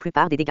subissent la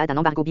plupart des dégâts d'un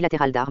embargo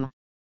bilatéral d'armes.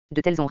 De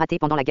tels ont raté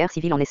pendant la guerre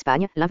civile en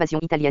Espagne, l'invasion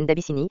italienne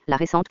d'Abyssinie, la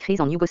récente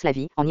crise en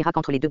Yougoslavie, en Irak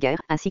entre les deux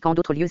guerres, ainsi qu'en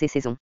d'autres lieux et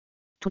saisons.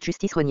 Toute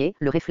justice reniée,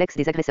 le réflexe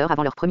des agresseurs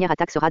avant leur première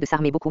attaque sera de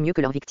s'armer beaucoup mieux que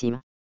leurs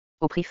victimes.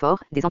 Au prix fort,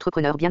 des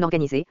entrepreneurs bien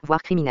organisés,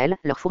 voire criminels,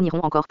 leur fourniront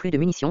encore plus de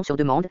munitions sur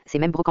demande, ces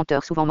mêmes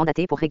brocanteurs souvent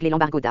mandatés pour régler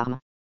l'embargo d'armes.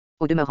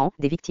 Au demeurant,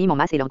 des victimes en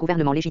masse et leur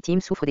gouvernement légitime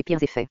souffrent des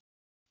pires effets.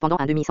 Pendant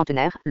un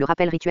demi-centenaire, le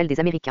rappel rituel des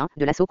Américains,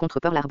 de l'assaut contre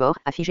Pearl Harbor,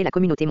 a figé la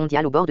communauté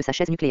mondiale au bord de sa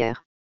chaise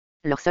nucléaire.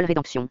 Leur seule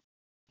rédemption.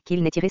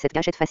 Qu'ils n'aient tiré cette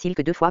gâchette facile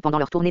que 2 fois pendant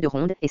leur tournée de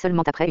ronde, et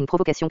seulement après une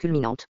provocation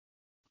culminante.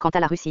 Quant à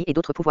la Russie et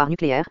d'autres pouvoirs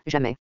nucléaires,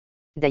 jamais.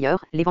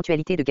 D'ailleurs,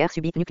 l'éventualité de guerre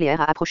subite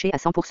nucléaire a approché à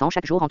 100%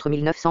 chaque jour entre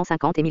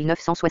 1950 et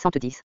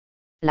 1970.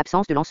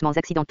 L'absence de lancements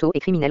accidentaux et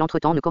criminels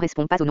entre-temps ne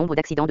correspond pas au nombre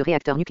d'accidents de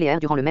réacteurs nucléaires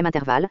durant le même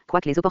intervalle,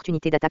 quoique les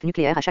opportunités d'attaque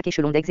nucléaire à chaque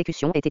échelon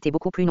d'exécution aient été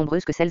beaucoup plus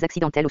nombreuses que celles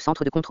accidentelles au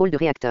centre de contrôle de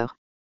réacteurs.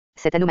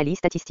 Cette anomalie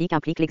statistique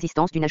implique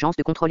l'existence d'une agence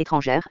de contrôle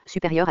étrangère,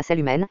 supérieure à celle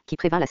humaine, qui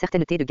prévint la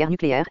certaineté de guerre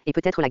nucléaire, et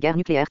peut-être la guerre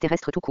nucléaire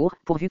terrestre tout court,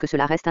 pourvu que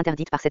cela reste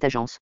interdite par cette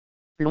agence.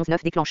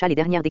 L'11-9 déclencha les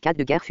dernières décades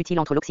de guerre futile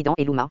entre l'Occident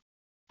et l'UMA.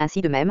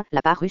 Ainsi de même,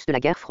 la part russe de la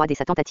guerre froide et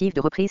sa tentative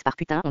de reprise par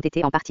Putin ont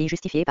été en partie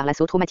justifiées par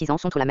l'assaut traumatisant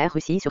contre la mer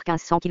Russie sur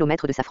 1500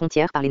 km de sa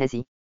frontière par les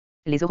nazis.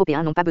 Les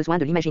Européens n'ont pas besoin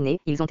de l'imaginer,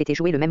 ils ont été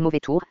joués le même mauvais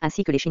tour,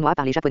 ainsi que les Chinois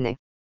par les Japonais.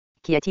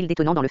 Qu'y a-t-il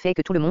d'étonnant dans le fait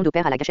que tout le monde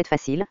opère à la gâchette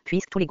facile,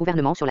 puisque tous les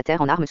gouvernements sur la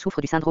Terre en armes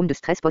souffrent du syndrome de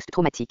stress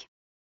post-traumatique?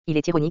 Il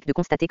est ironique de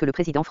constater que le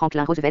président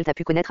Franklin Roosevelt a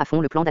pu connaître à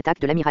fond le plan d'attaque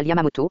de l'amiral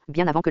Yamamoto,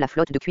 bien avant que la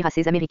flotte de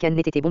cuirassés américaine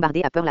n'ait été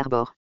bombardée à Pearl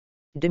Harbor.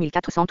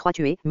 2403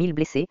 tués, 1000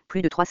 blessés,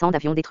 plus de 300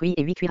 d'avions détruits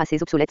et 8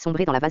 cuirassés obsolètes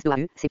sombrés dans la vase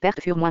d'Oahu, ces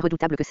pertes furent moins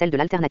redoutables que celles de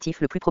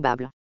l'alternatif le plus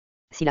probable.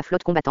 Si la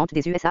flotte combattante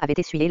des USA avait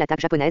essuyé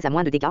l'attaque japonaise à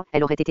moins de dégâts,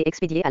 elle aurait été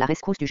expédiée à la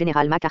rescousse du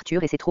général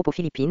MacArthur et ses troupes aux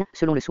Philippines,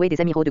 selon le souhait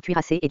des amiraux de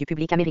cuirassés et du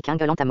public américain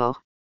gueulant à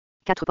mort.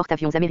 4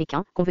 porte-avions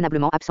américains,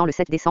 convenablement absents le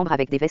 7 décembre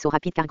avec des vaisseaux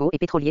rapides cargo et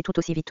pétroliers tout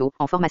aussi vitaux,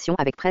 en formation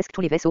avec presque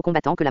tous les vaisseaux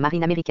combattants que la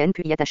marine américaine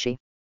put y attacher.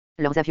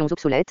 Leurs avions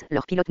obsolètes,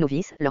 leurs pilotes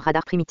novices, leurs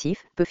radars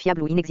primitifs, peu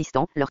fiables ou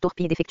inexistants, leurs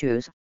torpilles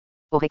défectueuses,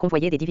 auraient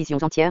convoyé des divisions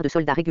entières de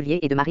soldats réguliers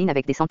et de marines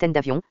avec des centaines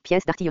d'avions,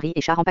 pièces d'artillerie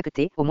et chars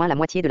empaquetés, au moins la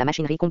moitié de la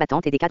machinerie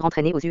combattante et des cadres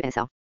entraînés aux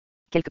USA.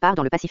 Quelque part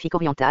dans le Pacifique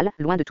oriental,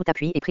 loin de tout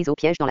appui et pris au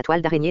piège dans la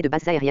toile d'araignée de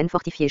bases aériennes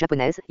fortifiées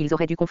japonaises, ils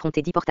auraient dû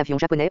confronter 10 porte-avions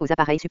japonais aux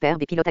appareils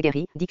superbes et pilotes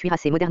aguerris, 10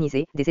 cuirassés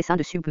modernisés, des essaims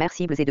de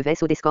submersibles et de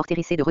vaisseaux d'escorte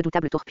hérissés de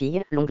redoutables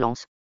torpilles, longues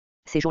lances.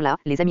 Ces jours-là,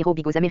 les amiraux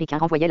bigots américains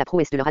renvoyaient la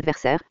prouesse de leur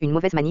adversaire, une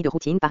mauvaise manie de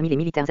routine parmi les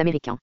militaires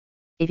américains.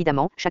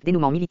 Évidemment, chaque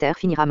dénouement militaire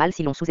finira mal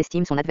si l'on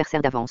sous-estime son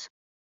adversaire d'avance.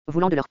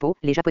 Voulant de leur peau,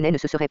 les Japonais ne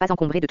se seraient pas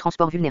encombrés de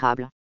transports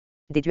vulnérables.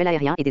 Des duels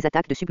aériens et des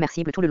attaques de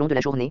submersibles tout le long de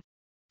la journée.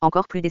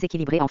 Encore plus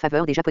déséquilibrés en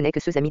faveur des Japonais que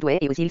ceux à Midway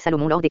et aux îles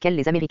Salomon lors desquels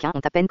les Américains ont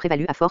à peine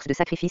prévalu à force de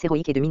sacrifices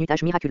héroïques et de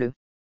minutage miraculeux.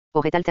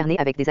 Auraient alterné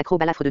avec des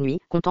accros-balafres de nuit,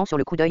 comptant sur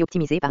le coup d'œil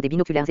optimisé par des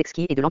binoculaires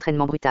exquis et de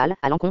l'entraînement brutal,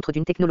 à l'encontre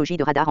d'une technologie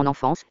de radar en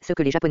enfance, ce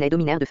que les Japonais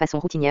dominèrent de façon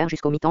routinière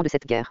jusqu'au mi-temps de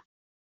cette guerre.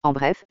 En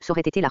bref, ça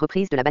aurait été la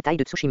reprise de la bataille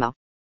de Tsushima.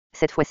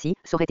 Cette fois-ci,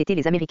 ça aurait été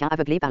les Américains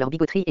aveuglés par leur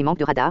bigoterie et manque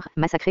de radar,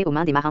 massacrés aux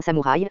mains des marins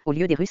samouraïs, au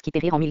lieu des Russes qui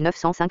périrent en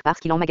 1905 parce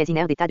qu'ils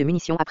emmagasinèrent des tas de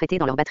munitions apprêtées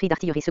dans leurs batteries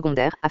d'artillerie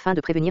secondaire, afin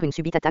de prévenir une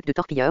subite attaque de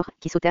torpilleurs,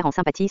 qui sautèrent en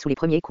sympathie sous les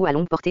premiers coups à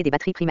longue portée des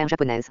batteries primaires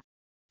japonaises.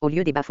 Au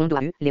lieu des bas-fonds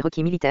d'OAU, les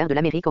requis militaires de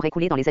l'Amérique auraient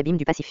coulé dans les abîmes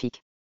du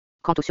Pacifique.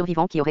 Quant aux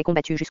survivants qui auraient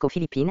combattu jusqu'aux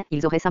Philippines,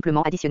 ils auraient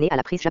simplement additionné à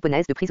la prise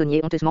japonaise de prisonniers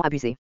honteusement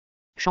abusés.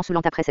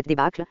 Chancelant après cette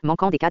débâcle,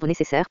 manquant des cadres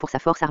nécessaires pour sa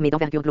force armée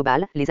d'envergure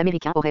globale, les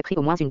Américains auraient pris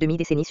au moins une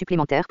demi-décennie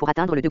supplémentaire pour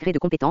atteindre le degré de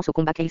compétence au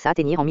combat qu'ils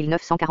atteignirent en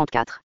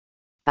 1944.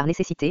 Par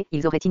nécessité,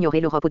 ils auraient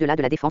ignoré l'Europe au-delà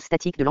de la défense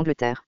statique de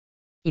l'Angleterre.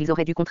 Ils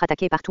auraient dû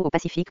contre-attaquer partout au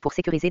Pacifique pour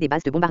sécuriser des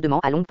bases de bombardement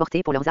à longue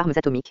portée pour leurs armes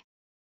atomiques.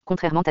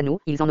 Contrairement à nous,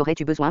 ils en auraient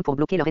eu besoin pour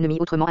bloquer leur ennemi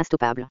autrement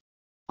instoppable.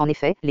 En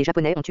effet, les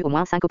Japonais ont eu au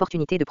moins 5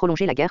 opportunités de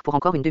prolonger la guerre pour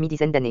encore une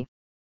demi-dizaine d'années.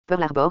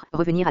 Pearl Harbor,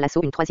 revenir à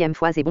l'assaut une troisième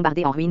fois et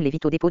bombarder en ruine les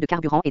vitaux dépôts de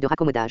carburant et de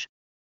raccommodage.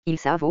 Ils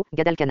savent,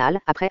 Guadalcanal,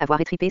 après avoir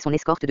étripé son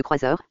escorte de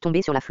croiseurs,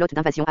 tomber sur la flotte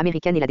d'invasion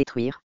américaine et la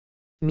détruire.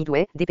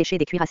 Midway, dépêcher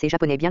des cuirassés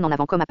japonais bien en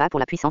avant comme appât pour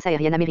la puissance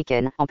aérienne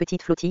américaine, en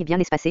petites flottilles bien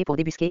espacées pour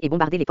débusquer et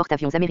bombarder les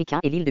porte-avions américains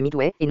et l'île de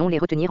Midway, et non les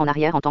retenir en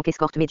arrière en tant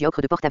qu'escorte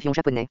médiocre de porte-avions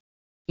japonais.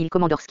 Il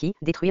Commanderski,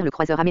 détruire le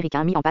croiseur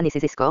américain mis en panne et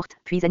ses escortes,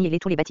 puis annihiler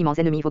tous les bâtiments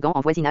ennemis voguant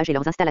en voisinage et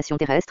leurs installations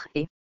terrestres,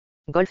 et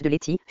Golfe de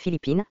Leyte,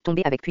 Philippines,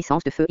 tomber avec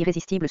puissance de feu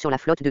irrésistible sur la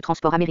flotte de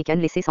transport américaine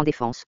laissée sans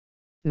défense.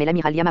 Mais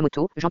l'amiral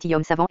Yamamoto,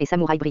 gentilhomme savant et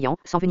samouraï brillant,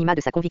 s'envenima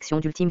de sa conviction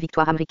d'ultime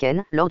victoire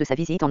américaine, lors de sa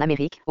visite en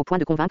Amérique, au point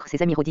de convaincre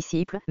ses amiraux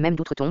disciples, même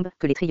d'outre-tombe,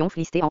 que les triomphes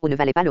listés en haut ne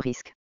valaient pas le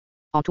risque.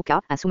 En tout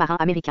cas, un sous-marin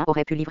américain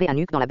aurait pu livrer un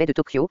nuque dans la baie de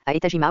Tokyo, à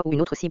Etajima ou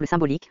une autre cible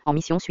symbolique, en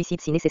mission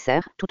suicide si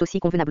nécessaire, tout aussi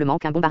convenablement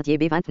qu'un bombardier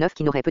B-29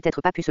 qui n'aurait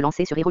peut-être pas pu se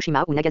lancer sur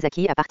Hiroshima ou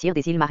Nagasaki à partir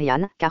des îles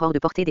Mariannes, car hors de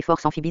portée des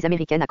forces amphibies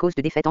américaines à cause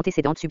de défaites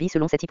antécédentes subies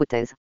selon cette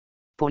hypothèse.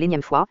 Pour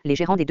l'énième fois, les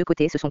gérants des deux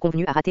côtés se sont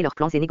convenus à rater leurs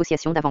plans et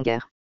négociations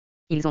d'avant-guerre.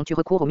 Ils ont eu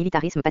recours au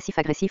militarisme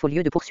passif-agressif au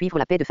lieu de poursuivre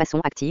la paix de façon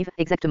active,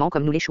 exactement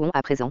comme nous l'échouons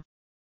à présent.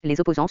 Les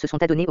opposants se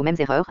sont adonnés aux mêmes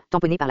erreurs,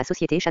 tamponnées par la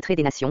société châtrée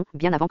des nations,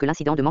 bien avant que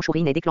l'incident de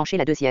Mandchourie n'ait déclenché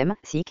la deuxième,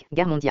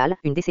 guerre mondiale,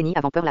 une décennie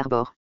avant Pearl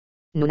Harbor.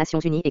 Nos Nations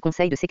Unies et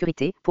Conseil de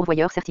sécurité,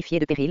 pourvoyeurs certifiés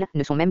de péril,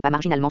 ne sont même pas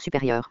marginalement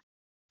supérieurs.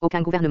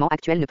 Aucun gouvernement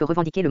actuel ne peut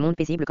revendiquer le monde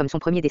paisible comme son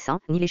premier dessein,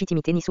 ni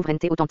légitimité ni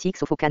souveraineté authentique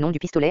sauf au canon du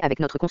pistolet avec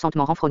notre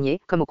consentement renfrogné,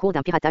 comme au cours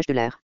d'un piratage de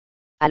l'air.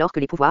 Alors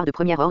que les pouvoirs de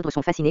premier ordre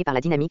sont fascinés par la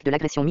dynamique de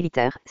l'agression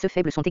militaire, ceux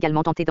faibles sont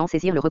également tentés d'en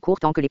saisir le recours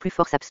tant que les plus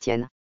forts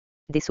s'abstiennent.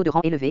 Des sauts de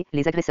rang élevés,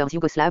 les agresseurs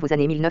yougoslaves aux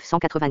années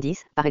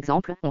 1990, par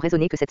exemple, ont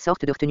raisonné que cette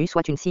sorte de retenue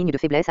soit une signe de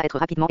faiblesse à être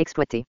rapidement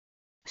exploité.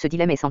 Ce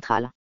dilemme est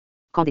central.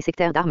 Quand des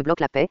sectaires d'armes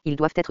bloquent la paix, ils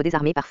doivent être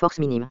désarmés par force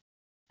minime.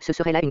 Ce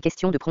serait là une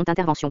question de prompte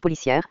intervention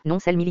policière, non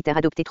celle militaire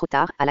adoptée trop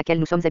tard, à laquelle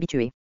nous sommes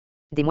habitués.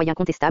 Des moyens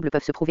contestables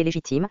peuvent se prouver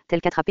légitimes,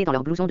 tels qu'attraper dans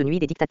leur blouson de nuit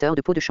des dictateurs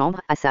de peau de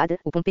chambre, Assad,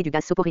 ou pomper du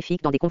gaz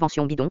soporifique dans des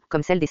conventions bidons,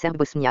 comme celle des Serbes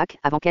bosniaques,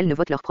 avant qu'elles ne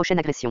votent leur prochaine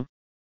agression.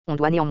 On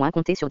doit néanmoins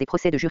compter sur des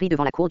procès de jury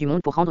devant la Cour du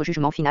monde pour rendre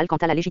jugement final quant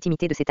à la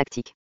légitimité de ces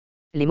tactiques.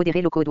 Les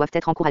modérés locaux doivent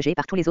être encouragés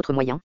par tous les autres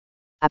moyens.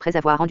 Après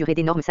avoir enduré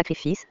d'énormes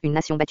sacrifices, une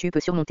nation battue peut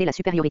surmonter la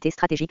supériorité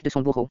stratégique de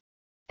son bourreau.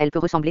 Elle peut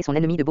ressembler son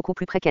ennemi de beaucoup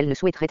plus près qu'elle ne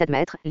souhaiterait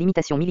admettre,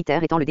 l'imitation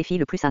militaire étant le défi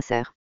le plus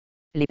sincère.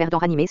 Les perdants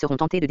ranimés seront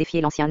tentés de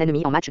défier l'ancien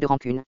ennemi en match de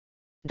rancune.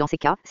 Dans ces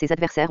cas, ses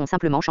adversaires ont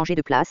simplement changé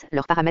de place,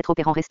 leurs paramètres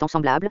opérants restant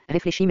semblables,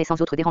 réfléchis mais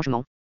sans autre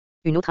dérangement.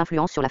 Une autre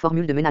influence sur la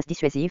formule de menace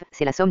dissuasive,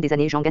 c'est la somme des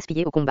années gens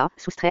gaspillées au combat,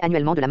 soustrait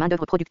annuellement de la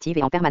main-d'œuvre productive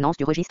et en permanence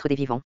du registre des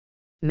vivants.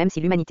 Même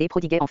si l'humanité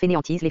prodiguait en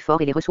fainéantise l'effort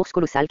et les ressources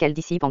colossales qu'elle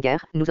dissipe en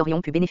guerre, nous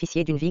aurions pu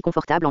bénéficier d'une vie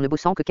confortable en ne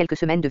bossant que quelques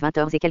semaines de 20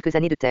 heures et quelques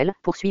années de telles,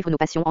 poursuivre nos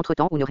passions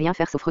entre-temps ou ne rien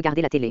faire sauf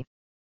regarder la télé.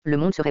 Le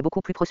monde serait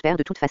beaucoup plus prospère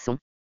de toute façon.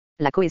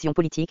 La cohésion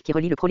politique qui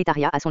relie le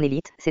prolétariat à son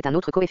élite, c'est un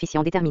autre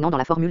coefficient déterminant dans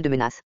la formule de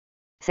menace.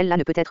 Celle-là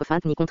ne peut être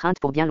feinte ni contrainte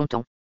pour bien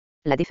longtemps.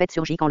 La défaite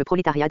surgit quand le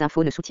prolétariat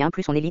d'info ne soutient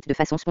plus son élite de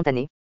façon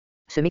spontanée.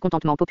 Ce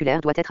mécontentement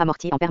populaire doit être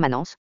amorti en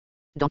permanence.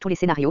 Dans tous les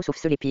scénarios sauf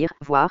ceux les pires,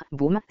 voir,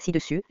 boom,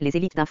 ci-dessus, les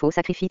élites d'info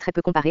sacrifient très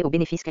peu comparé aux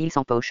bénéfices qu'ils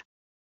s'empochent.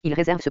 Ils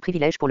réservent ce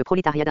privilège pour le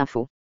prolétariat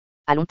d'info.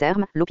 À long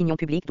terme, l'opinion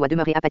publique doit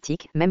demeurer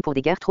apathique, même pour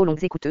des guerres trop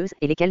longues et coûteuses,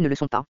 et lesquelles ne le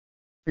sont pas.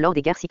 Lors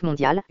des guerres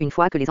mondiales, une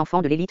fois que les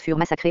enfants de l'élite furent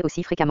massacrés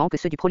aussi fréquemment que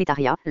ceux du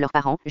prolétariat, leurs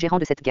parents, gérants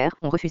de cette guerre,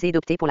 ont refusé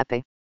d'opter pour la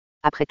paix.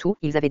 Après tout,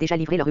 ils avaient déjà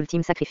livré leur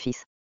ultime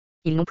sacrifice.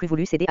 Ils n'ont plus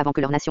voulu céder avant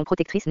que leur nation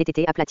protectrice n'ait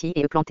été aplatie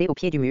et eux plantée au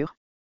pied du mur.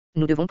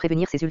 Nous devons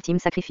prévenir ces ultimes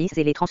sacrifices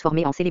et les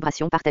transformer en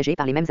célébrations partagées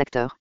par les mêmes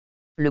acteurs.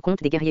 Le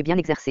compte des guerriers bien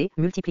exercés,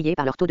 multiplié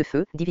par leur taux de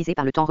feu, divisé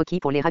par le temps requis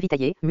pour les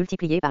ravitailler,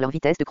 multiplié par leur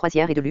vitesse de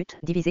croisière et de lutte,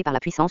 divisé par la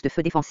puissance de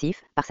feu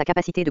défensif, par sa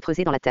capacité de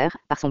creuser dans la terre,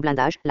 par son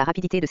blindage, la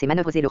rapidité de ses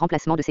manœuvres et le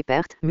remplacement de ses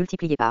pertes,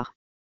 multiplié par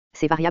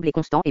ces variables et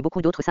constants et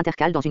beaucoup d'autres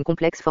s'intercalent dans une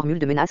complexe formule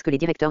de menace que les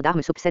directeurs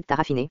d'armes s'obsèdent à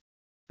raffiner.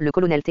 Le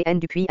colonel T.N.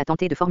 Dupuis a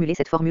tenté de formuler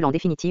cette formule en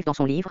définitive dans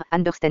son livre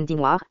Understanding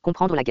War,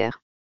 comprendre la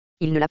guerre.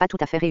 Il ne l'a pas tout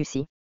à fait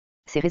réussi.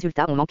 Ces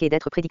résultats ont manqué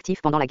d'être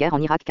prédictifs pendant la guerre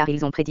en Irak car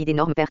ils ont prédit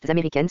d'énormes pertes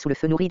américaines sous le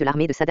feu nourri de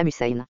l'armée de Saddam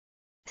Hussein.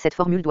 Cette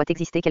formule doit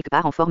exister quelque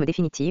part en forme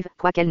définitive,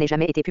 quoiqu'elle n'ait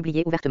jamais été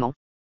publiée ouvertement.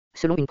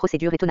 Selon une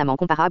procédure étonnamment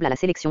comparable à la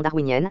sélection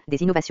darwinienne,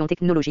 des innovations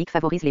technologiques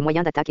favorisent les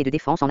moyens d'attaque et de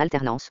défense en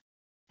alternance.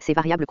 Ces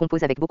variables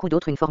composent avec beaucoup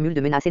d'autres une formule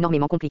de menace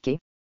énormément compliquée.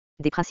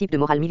 Des principes de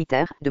morale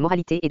militaire, de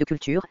moralité et de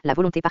culture, la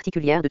volonté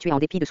particulière de tuer en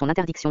dépit de son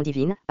interdiction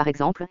divine, par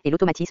exemple, et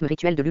l'automatisme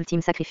rituel de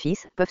l'ultime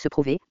sacrifice, peuvent se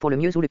prouver, pour le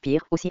mieux ou le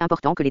pire, aussi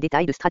importants que les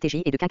détails de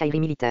stratégie et de quincaillerie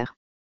militaire.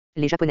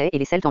 Les Japonais et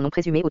les Celtes en ont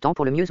présumé autant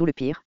pour le mieux ou le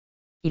pire.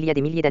 Il y a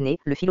des milliers d'années,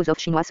 le philosophe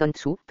chinois Sun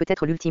Tzu,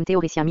 peut-être l'ultime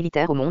théoricien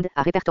militaire au monde,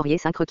 a répertorié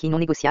 5 requis non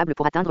négociables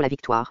pour atteindre la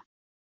victoire.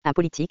 Un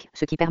politique,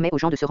 ce qui permet aux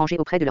gens de se ranger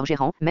auprès de leur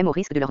gérant, même au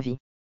risque de leur vie.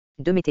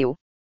 2 météo.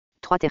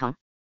 3 terrain.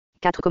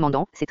 4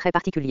 commandants, c'est très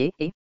particulier,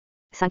 et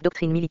 5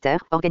 doctrines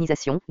militaires,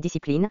 organisation,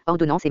 discipline,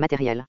 ordonnance et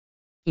matériel.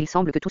 Il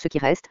semble que tout ce qui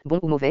reste, bon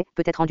ou mauvais,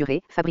 peut être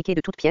enduré, fabriqué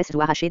de toutes pièces ou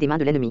arraché des mains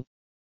de l'ennemi.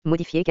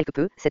 Modifier quelque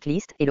peu, cette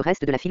liste, et le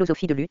reste de la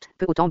philosophie de lutte,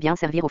 peut autant bien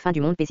servir aux fins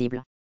du monde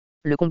paisible.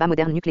 Le combat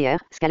moderne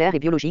nucléaire, scalaire et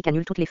biologique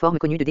annule toutes les formes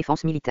connues de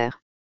défense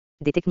militaire.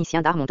 Des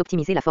techniciens d'armes ont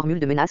optimisé la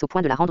formule de menace au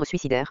point de la rendre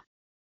suicidaire.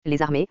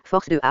 Les armées,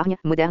 forces de hargne,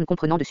 modernes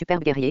comprenant de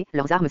superbes guerriers,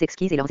 leurs armes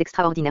exquises et leurs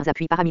extraordinaires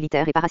appuis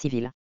paramilitaires et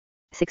paracivils,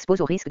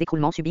 s'exposent au risque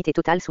d'écroulement subit et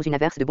total sous une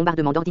averse de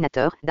bombardements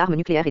d'ordinateurs, d'armes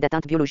nucléaires et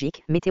d'atteintes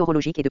biologiques,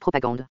 météorologiques et de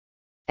propagande.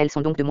 Elles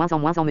sont donc de moins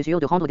en mesure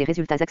de rendre des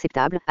résultats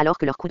acceptables, alors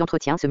que leurs coûts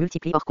d'entretien se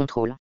multiplient hors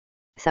contrôle.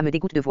 Ça me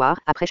dégoûte de voir,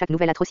 après chaque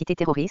nouvelle atrocité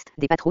terroriste,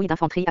 des patrouilles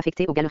d'infanterie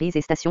affectées aux galeries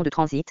et stations de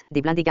transit,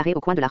 des blindés garés au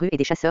coin de la rue et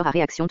des chasseurs à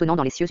réaction tenant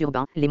dans les cieux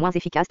urbains, les moins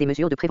efficaces des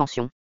mesures de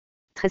prévention.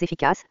 Très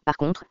efficaces, par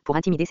contre, pour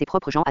intimider ses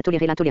propres gens à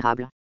tolérer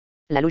l'intolérable.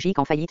 La logique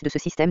en faillite de ce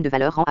système de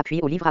valeurs rend appui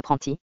au livre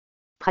apprenti.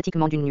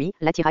 Pratiquement d'une nuit,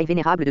 l'attirail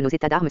vénérable de nos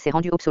états d'armes s'est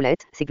rendu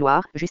obsolète, ses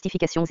gloires,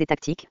 justifications et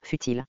tactiques,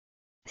 futiles.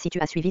 Si tu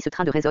as suivi ce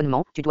train de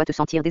raisonnement, tu dois te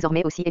sentir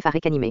désormais aussi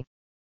effaré qu'animé.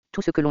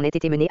 Tout ce que l'on ait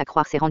été mené à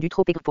croire s'est rendu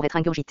trop aigre pour être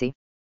ingurgité.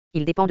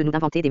 Il dépend de nous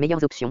d'inventer des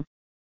meilleures options.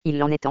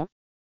 Il en est temps.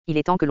 Il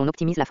est temps que l'on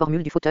optimise la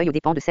formule du fauteuil aux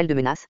dépens de celle de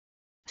Menace.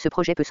 Ce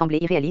projet peut sembler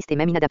irréaliste et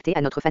même inadapté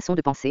à notre façon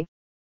de penser.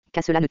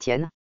 Qu'à cela ne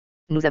tienne.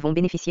 Nous avons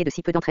bénéficié de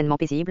si peu d'entraînement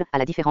paisible, à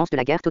la différence de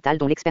la guerre totale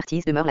dont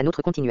l'expertise demeure la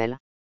nôtre continuelle.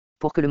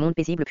 Pour que le monde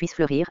paisible puisse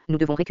fleurir, nous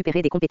devons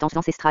récupérer des compétences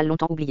ancestrales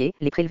longtemps oubliées,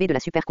 les prélever de la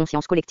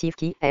superconscience collective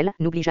qui, elle,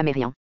 n'oublie jamais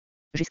rien.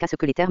 Jusqu'à ce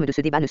que les termes de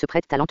ce débat ne se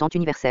prêtent à l'entente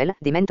universelle,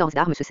 des mentors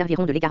d'armes se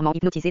serviront de l'égarement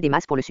hypnotisé des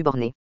masses pour le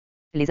suborner.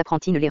 Les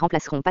apprentis ne les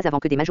remplaceront pas avant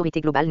que des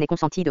majorités globales n'aient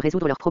consenti de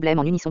résoudre leurs problèmes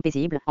en unisson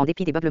paisible, en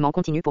dépit des beuglements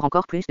continus pour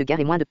encore plus de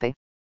guerre et moins de paix.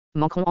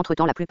 Manqueront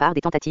entre-temps la plupart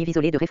des tentatives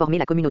isolées de réformer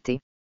la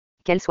communauté.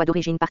 Qu'elle soit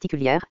d'origine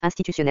particulière,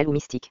 institutionnelle ou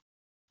mystique.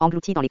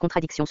 Engloutis dans les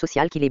contradictions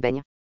sociales qui les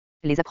baignent.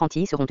 Les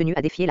apprentis seront tenus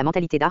à défier la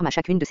mentalité d'armes à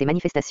chacune de ces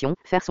manifestations,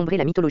 faire sombrer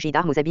la mythologie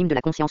d'armes aux abîmes de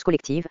la conscience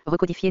collective,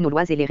 recodifier nos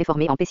lois et les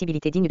réformer en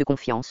paisibilité digne de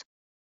confiance.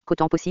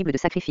 Qu'autant possible de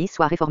sacrifices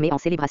soient réformés en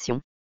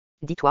célébration.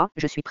 Dis-toi,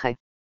 je suis prêt.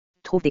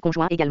 Trouve des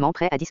conjoints également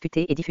prêts à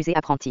discuter et diffuser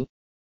apprentis.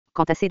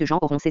 Quand assez de gens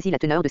auront saisi la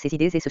teneur de ces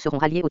idées et se seront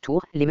ralliés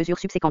autour, les mesures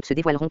subséquentes se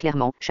dévoileront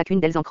clairement, chacune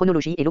d'elles en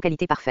chronologie et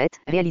localité parfaite,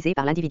 réalisée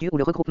par l'individu ou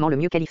le regroupement le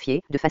mieux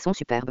qualifié, de façon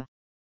superbe.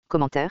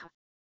 Commentaire.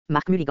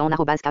 Marc Mulligan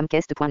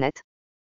 @camcast.net